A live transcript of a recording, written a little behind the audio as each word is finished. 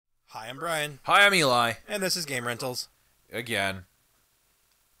Hi, I'm Brian. Hi, I'm Eli. And this is Game Rentals. Again.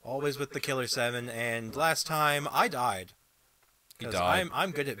 Always with the Killer 7, and last time I died. He 'Cause died.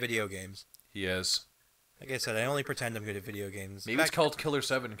 I'm good at video games. He is. Like I said, I only pretend I'm good at video games. Maybe Back- it's called Killer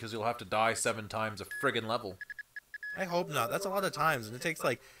 7 because you'll have to die 7 times a friggin' level. I hope not. That's a lot of times, and it takes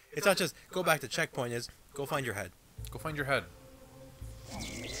like... It's not just go back to checkpoint, is go find your head. Go find your head.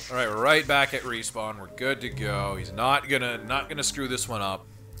 Alright, we're right back at respawn. We're good to go. He's not gonna screw this one up.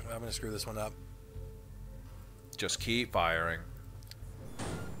 I'm gonna screw this one up. Just keep firing.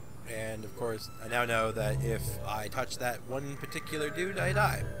 And, of course, I now know that if I touch that one particular dude, I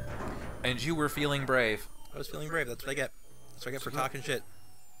die. And you were feeling brave. I was feeling brave. That's what I get. That's what I get for talking shit.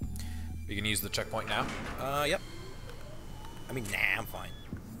 You can use the checkpoint now. Yep. I mean, nah, I'm fine.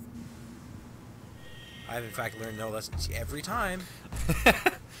 I've, in fact, learned no lessons every time.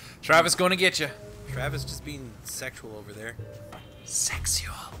 Travis gonna get you. Travis just being sexual over there.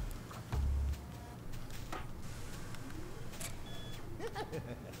 Sexual.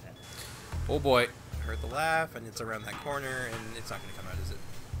 Oh boy. I heard the laugh, and it's around that corner, and it's not going to come out, is it?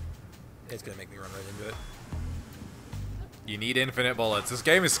 It's going to make me run right into it. You need infinite bullets. This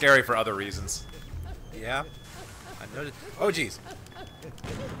game is scary for other reasons. Yeah. I've noticed. Oh, jeez.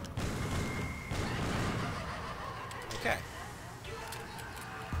 Okay.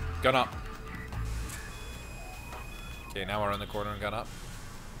 Gun up. Okay, now we're in the corner and gun up.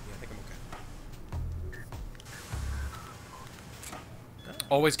 Yeah, I think I'm okay.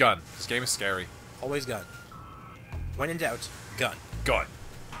 Always gun. This game is scary. Always gun. When in doubt, gun. Gun.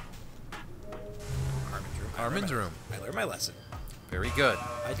 Armin's room. Armin's room. I learned my lesson. Very good.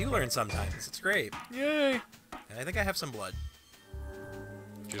 I do learn sometimes. It's great. Yay. And I think I have some blood.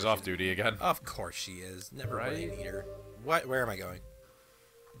 She's off duty again. Of course she is. Never Right? blame her. What? Where am I going?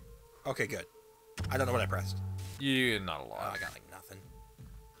 Okay, good. I don't know what I pressed. You not a Oh, lot. I got like nothing.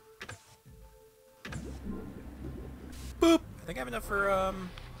 Boop. I think I have enough for a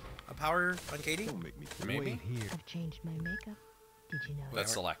power on Katie. Don't make me Maybe. wait here. I've changed my makeup. Did you know?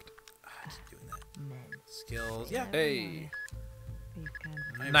 Let's select. Just doing that. Men. Skills. Yeah. Hey. These kinds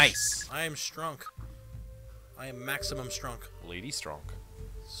of I am Nice. I am strong. I am maximum strong. Lady Strong.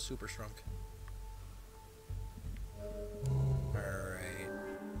 Super strong. Alright.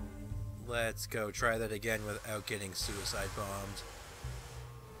 Let's go try that again without getting suicide bombed.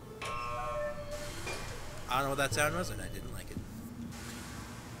 I don't know what that sound was, and I didn't like it.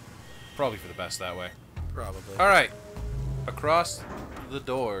 Probably for the best that way. Probably. Alright. Across the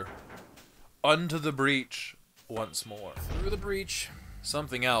door. Unto the breach once more. Through the breach.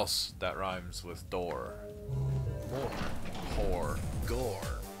 Something else that rhymes with door. More. Whore.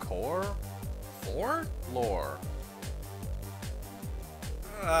 Gore. Core? Four? Lore.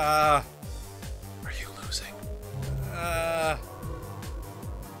 Are you losing?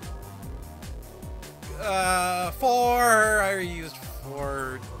 Four. I used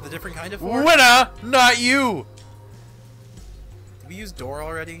for the different kind of four. Winner, not you! Did we use door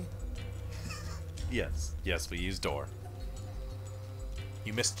already? Yes. Yes, we used door.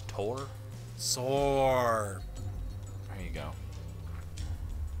 You missed Tor? Soar. There you go.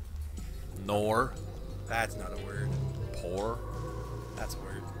 Nor. That's not a word. Poor. That's a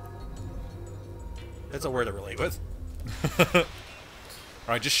word. It's a word to relate with.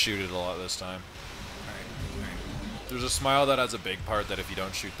 Alright, just shoot it a lot this time. Alright. There's a smile that has a big part that if you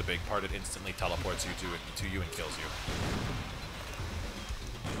don't shoot the big part, it instantly teleports you to you and kills you.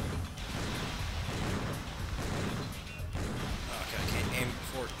 Okay, I can't aim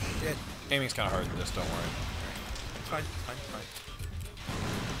for shit. Aiming's kind of hard in this, don't worry. It's fine, it's fine, it's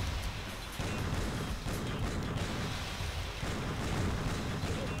fine.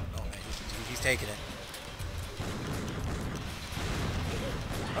 Oh man, he's taking it.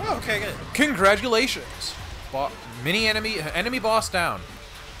 Oh, okay, good. Congratulations! Mini enemy boss down.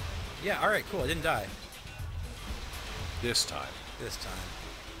 Yeah, alright, cool, I didn't die This time. this time.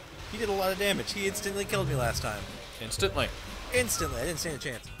 He did a lot of damage. He instantly killed me last time. Instantly. Instantly, I didn't stand a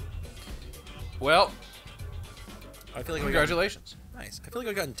chance. Well, I feel like congratulations. Nice. I feel like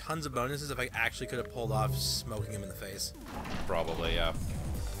I've gotten tons of bonuses if I actually could have pulled off smoking him in the face. Probably, yeah.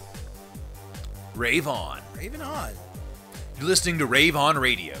 Rave on. Raven on. You're listening to Rave on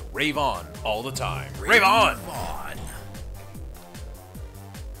Radio. Rave on all the time. Rave on! on.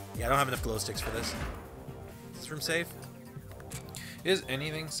 Yeah, I don't have enough glow sticks for this. Is this room safe? Is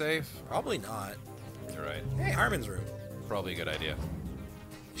anything safe? Probably not. You're right. Hey, Harmon's room. Probably a good idea.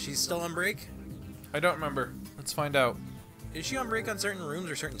 She's still on break? I don't remember. Let's find out. Is she on break on certain rooms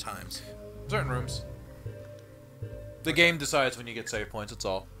or certain times? Certain rooms. The game decides when you get save points, that's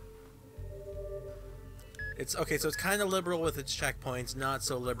all. It's okay, so it's kind of liberal with its checkpoints, not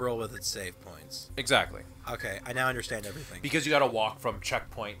so liberal with its save points. Exactly. Okay, I now understand everything. Because you got to walk from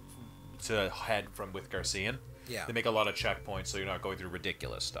checkpoint to head from with Garcian. Yeah. They make a lot of checkpoints, so you're not going through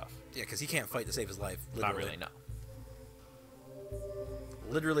ridiculous stuff. Yeah, because he can't fight to save his life. Literally. Not really, no.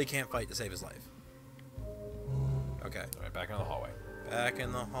 Literally can't fight to save his life. Okay. All right, back into the hallway. Back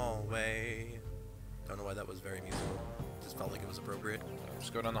in the hallway. Don't know why that was very musical. Just felt like it was appropriate.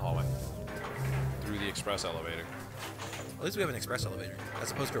 Just go down the hallway. Through the express elevator. At least we have an express elevator,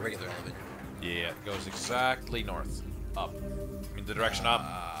 as opposed to a regular elevator. Yeah, it goes exactly north. Up. I mean, the direction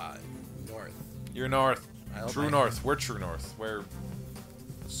up. North. You're north. I hope True I- north. We're true north. Where...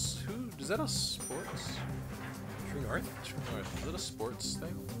 Who... Is that a sports? True North? True north. Is it a sports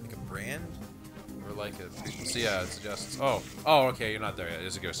thing? Like a brand? Or like a... So yeah, it suggests... Oh. Oh, okay, you're not there yet.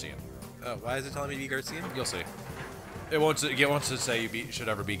 It's a Garcian. Oh, why is it telling me to be Garcian? You'll see. It wants to say you should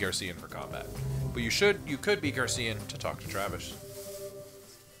ever be Garcian for combat. But you could be Garcian to talk to Travis.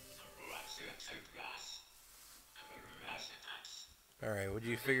 Alright, would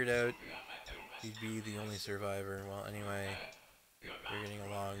you figured out you'd be the only survivor? Well, anyway, you're getting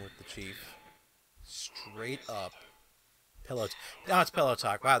along with the chief. Straight up. Pillow. No, it's pillow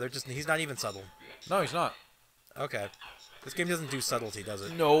talk. Wow, he's not even subtle. No, he's not. Okay. This game doesn't do subtlety, does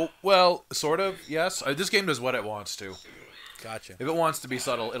it? No, well, sort of, yes. This game does what it wants to. Gotcha. If it wants to be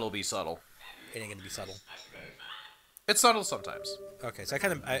subtle, it'll be subtle. It ain't gonna be subtle. It's subtle sometimes. Okay, so I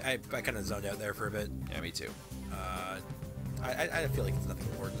kind of zoned out there for a bit. Yeah, me too. I feel like it's nothing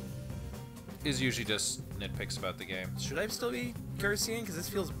important. Is usually just nitpicks about the game. Should I still be Garcian? Because this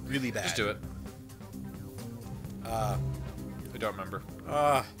feels really bad. Just do it. I don't remember.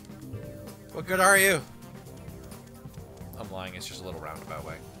 What good are you? I'm lying. It's just a little roundabout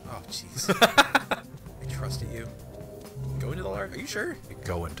way. Oh, jeez. I trusted you. Go into the large. Are you sure?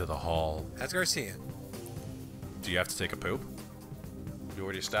 Go into the hall. That's Garcian. Do you have to take a poop? You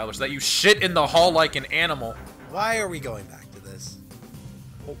already established that you shit in the hall like an animal. Why are we going back to this?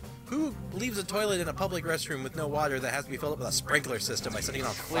 Who leaves a toilet in a public restroom with no water that has to be filled up with a sprinkler system by setting it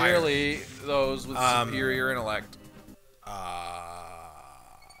on fire? Clearly, those with superior intellect.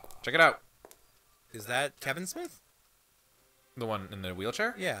 Check it out. Is that Kevin Smith? The one in the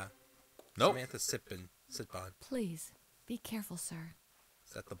wheelchair? Yeah. Nope. Samantha Sitbon. Please, be careful, sir.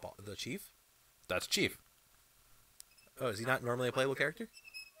 Is that the chief? That's Chief. Oh, is he not normally a playable character?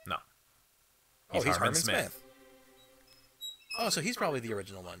 No. He's Harmon Smith. Oh, so he's probably the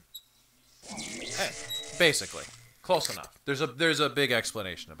original one. Hey. Basically. Close enough. There's a big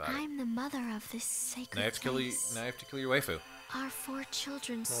explanation about it. I'm the mother of this sacred Now you have to kill place. now you have to kill your waifu. Our 4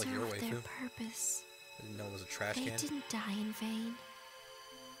 children More like your served their waifu. purpose. I didn't know it was a trash They can. didn't die in vain.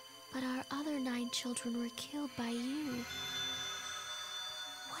 But our other 9 children were killed by you.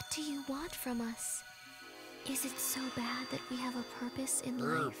 What do you want from us? Is it so bad that we have a purpose in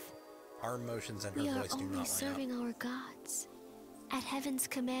Her life? arm motions and We her are voice do only not line up. serving our gods. At heaven's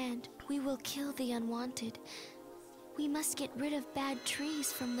command, we will kill the unwanted. We must get rid of bad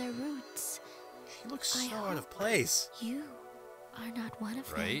trees from their roots. She looks I so out of hope- place. You are not one of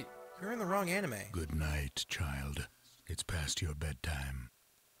them. Right? You're in the wrong anime. Good night, child. It's past your bedtime.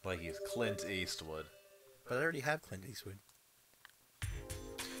 Like he's Clint Eastwood. But I already have Clint Eastwood.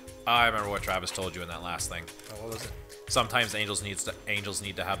 I remember what Travis told you in that last thing. Oh, what was it? Sometimes angels need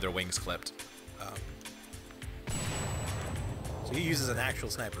to have their wings clipped. So he uses an actual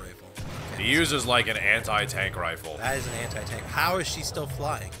sniper rifle. Okay. He uses like an anti-tank rifle. That is an anti-tank. How is she still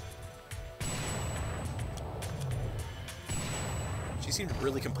flying? She seemed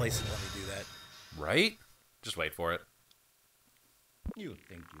really complacent when we do that. Right? Just wait for it. You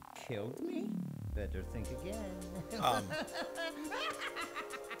think you killed me? Better think again. Is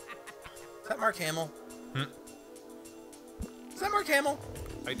that Mark Hamill? Hmm? Is that Mark Hamill?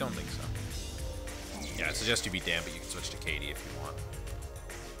 I don't think so. Yeah, I suggest you be Dan, but you can switch to Katie if you want.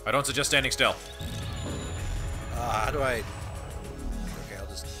 I don't suggest standing still. How do I... Okay, I'll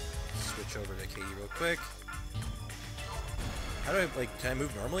just switch over to Katie real quick. How do I, like, can I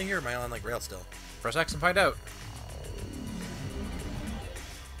move normally here, or am I on, like, rail still? Press X and find out.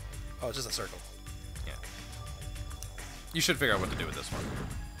 Oh, it's just a circle. Yeah. You should figure out what to do with this one.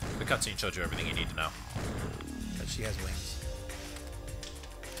 The cutscene showed you everything you need to know. But she has wings.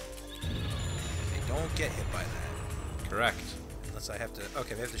 They don't get hit by that. Correct. Unless I have to...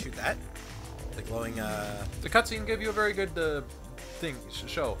 Okay, we have to shoot that? The glowing, The cutscene gave you a very good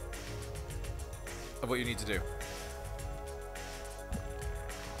show of what you need to do.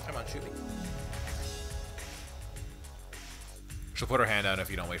 Come on, shoot me. She'll put her hand down if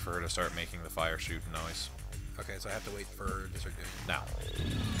you don't wait for her to start making the fire shoot noise. Okay, so I have to wait for her to start doing it. Now.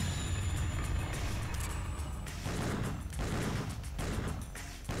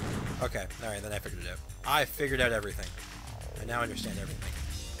 Okay, alright, then I figured it out. I figured out everything. I now understand everything.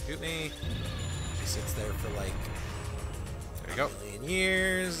 Shoot me. She sits there for like There you go. a million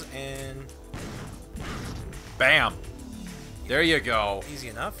years, and Bam! There you go. easy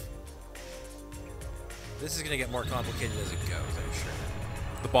enough. This is gonna get more complicated as it goes, I'm sure.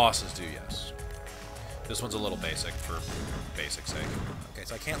 The bosses do, yes. This one's a little basic for basic sake. Okay,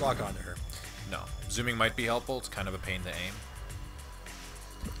 so I can't lock onto her. No. Zooming might be helpful. It's kind of a pain to aim.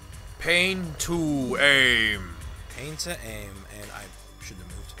 Pain to aim. Pain to aim, and I should have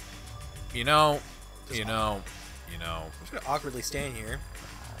moved. You know. I'm just gonna awkwardly stand here.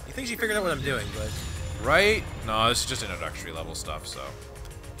 You think she figured out what I'm doing, but Right? No, this is just introductory level stuff, so.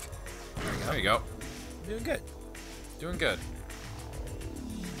 There you go. I'm doing good. Doing good.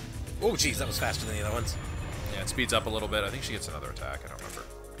 Oh, jeez, that was faster than the other ones. Yeah, it speeds up a little bit. I think she gets another attack. I don't remember.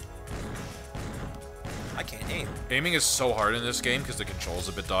 I can't aim. Aiming is so hard in this game because the control's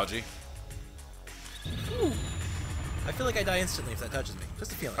a bit dodgy. Ooh. I feel like I die instantly if that touches me.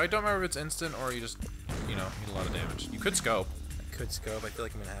 Just a feeling. I don't remember if it's instant or you just, you know, need a lot of damage. You could scope. I could scope. I feel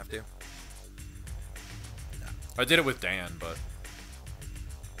like I'm gonna have to. I did it with Dan, but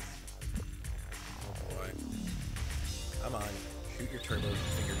Oh boy. Come on. Shoot your turbo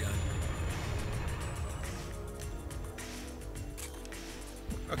finger gun.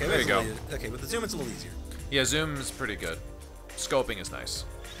 Okay, There you go. Okay, with the zoom it's a little easier. yeah, zoom is pretty good. Scoping is nice.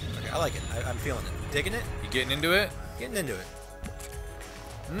 Okay, I like it. I'm feeling it. Digging it. You getting into it? Getting into it.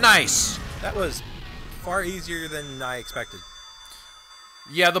 Nice! That was far easier than I expected.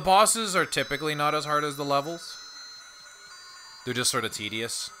 Yeah, the bosses are typically not as hard as the levels. They're just sort of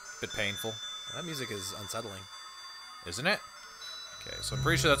tedious, a bit painful, That music is unsettling. isn't it? Okay, so I'm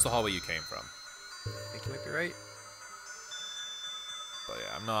pretty sure that's the hallway you came from. I think you might be right. But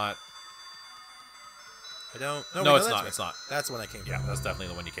yeah, I'm not... I don't. No, wait, it's that's not, right. it's not. That's the one I came from. Yeah, that's definitely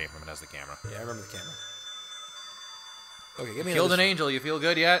the one you came from. It has the camera. Yeah, I remember the camera. Okay, give me Killed an another angel. You feel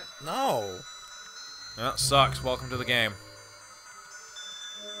good yet? No. That sucks. Welcome to the game.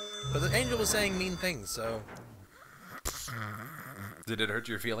 But the angel was saying mean things, so Did it hurt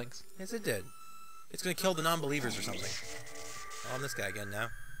your feelings? yes, it did. It's gonna kill the non-believers or something. Oh, I'm this guy again now.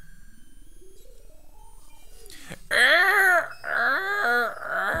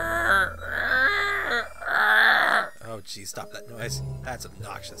 Oh, geez, stop that noise. That's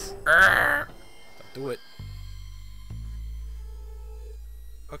obnoxious. Don't do it.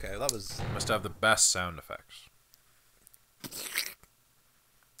 Okay, that was... Must have the best sound effects.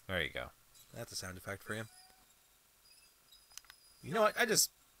 There you go. That's a sound effect for you. You know what? I just...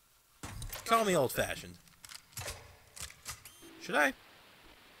 Call me old-fashioned. Should I?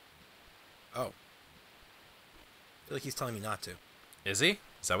 Oh. I feel like he's telling me not to. Is he?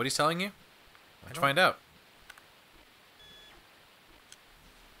 Is that what he's telling you? Let's don't- find out.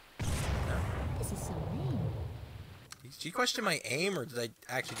 This is so mean. Did you question my aim, or did I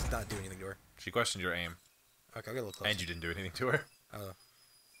actually just not do anything to her? She questioned your aim. Okay, I'll get a little closer. And you didn't do anything to her. Oh.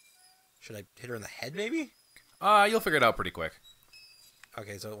 Should I hit her in the head, maybe? You'll figure it out pretty quick.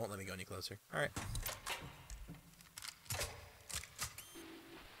 Okay, so it won't let me go any closer. Alright.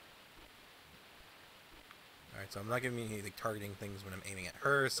 Alright, so I'm not giving me any like, targeting things when I'm aiming at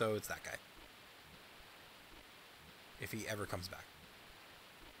her, so it's that guy. If he ever comes back.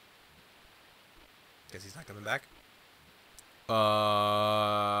 Guess he's not coming back?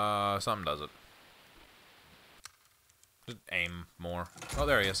 Something does it. Just aim more. Oh,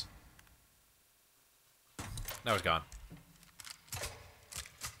 there he is. Now he's gone.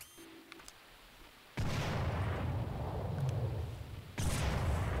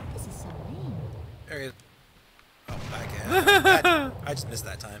 This is so mean. There he is. Oh, back I just missed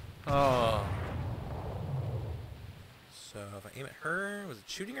that time. Oh. So if I aim at her, was it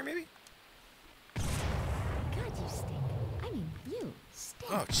shooting her maybe? God, you stink. I mean, you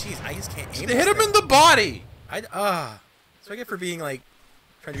stink. Oh, jeez, I just can't aim. Hit him in the body! So I get for being like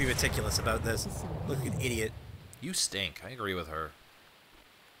trying to be meticulous about this. Look like an idiot. You stink. I agree with her.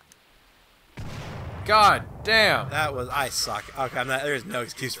 God damn. That was I suck. Okay, I'm not. There's no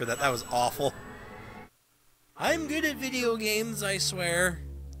excuse for that. That was awful. I'm good at video games, I swear.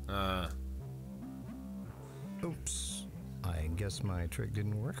 Oops. I guess my trick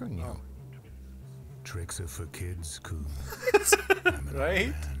didn't work on you. Oh. Tricks are for kids, Coon.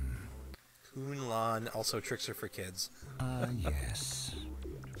 Right? Kunlun, also tricks are for kids. Yes.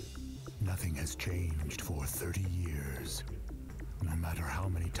 Nothing has changed for 30 years. No matter how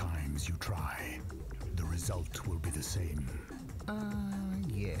many times you try, the result will be the same.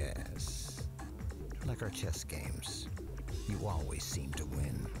 Yes. Like our chess games. You always seem to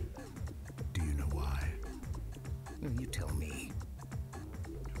win. Do you know why? You tell me.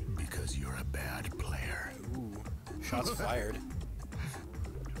 Because Shots fired.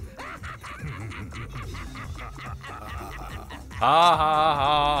 Ha ha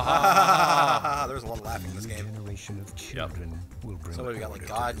ha ha. There was a lot of laughing in this New game. generation of children will bring So what, we got like order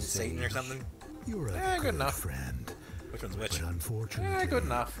to God and this Satan or age. something? You're a good good enough. friend, Which one's which? but unfortunately, Good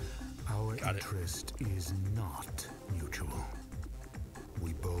enough. our Got it. interest is not mutual.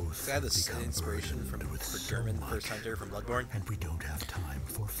 We both I had this become inspiration from burdened with for so German, the much, first hunter from Bloodborne. and we don't have time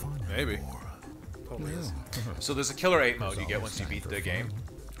for fun Maybe. anymore. Totally is. So there's a Killer 8 mode you get once you beat the game.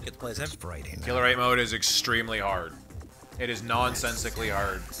 Get to play as him. Friday night. Killer 8 mode is extremely hard. It is nonsensically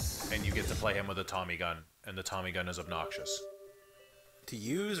hard, and you get to play him with a Tommy gun, and the Tommy gun is obnoxious To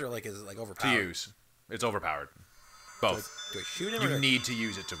use or like is it like to overpowered? use. It's overpowered. Both. Do I shoot him? You or need to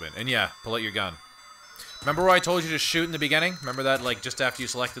use it to win. And yeah, pull out your gun. Remember where I told you to shoot in the beginning? Remember that, like, just after you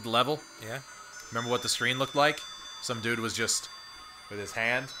selected the level? Yeah. Remember what the screen looked like? Some dude was just with his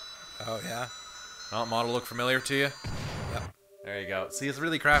hand. Oh yeah. Oh, model look familiar to you? Yep. There you go. See, it's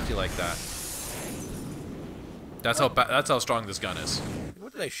really crafty like that. That's how strong this gun is.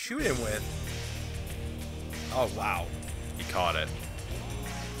 What did I shoot him with? Oh wow. He caught it.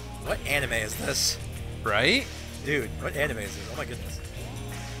 What anime is this? Right? Dude, what anime is this? Oh my goodness.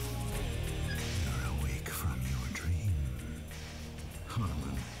 You're awake from your dream.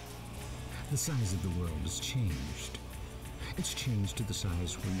 Harlan, the size of the world has changed. It's changed to the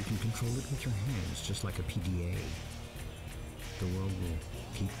size where you can control it with your hands, just like a PDA. The world will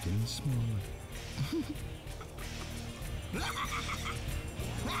keep getting smaller.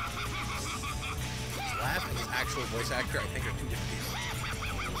 Laugh and his actual voice actor, I think, are two different people.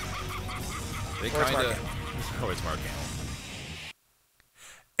 They Or it's kinda... Mark Oh, it's Mark Hamill.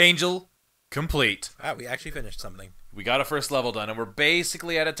 Angel complete. Ah, we actually finished something. We got a first level done, and we're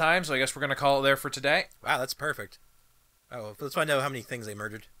basically out of time, so I guess we're gonna call it there for today. Wow, that's perfect. Oh, let's find out how many things they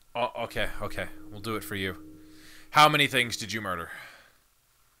murdered. Oh, okay. We'll do it for you. How many things did you murder?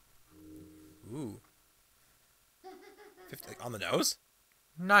 Ooh. 50, like, on the nose?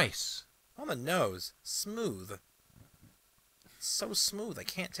 Nice. On the nose. Smooth. It's so smooth, I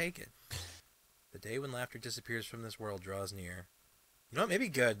can't take it. The day when laughter disappears from this world draws near. You know what? Maybe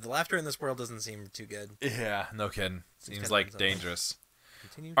good. The laughter in this world doesn't seem too good. Yeah, no kidding. Seems kinda like runs out of life. dangerous.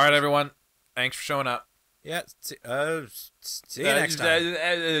 Continue. All right, everyone. Thanks for showing up. Yeah. See you next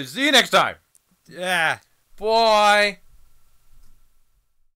time. See you next time. Yeah. Bye.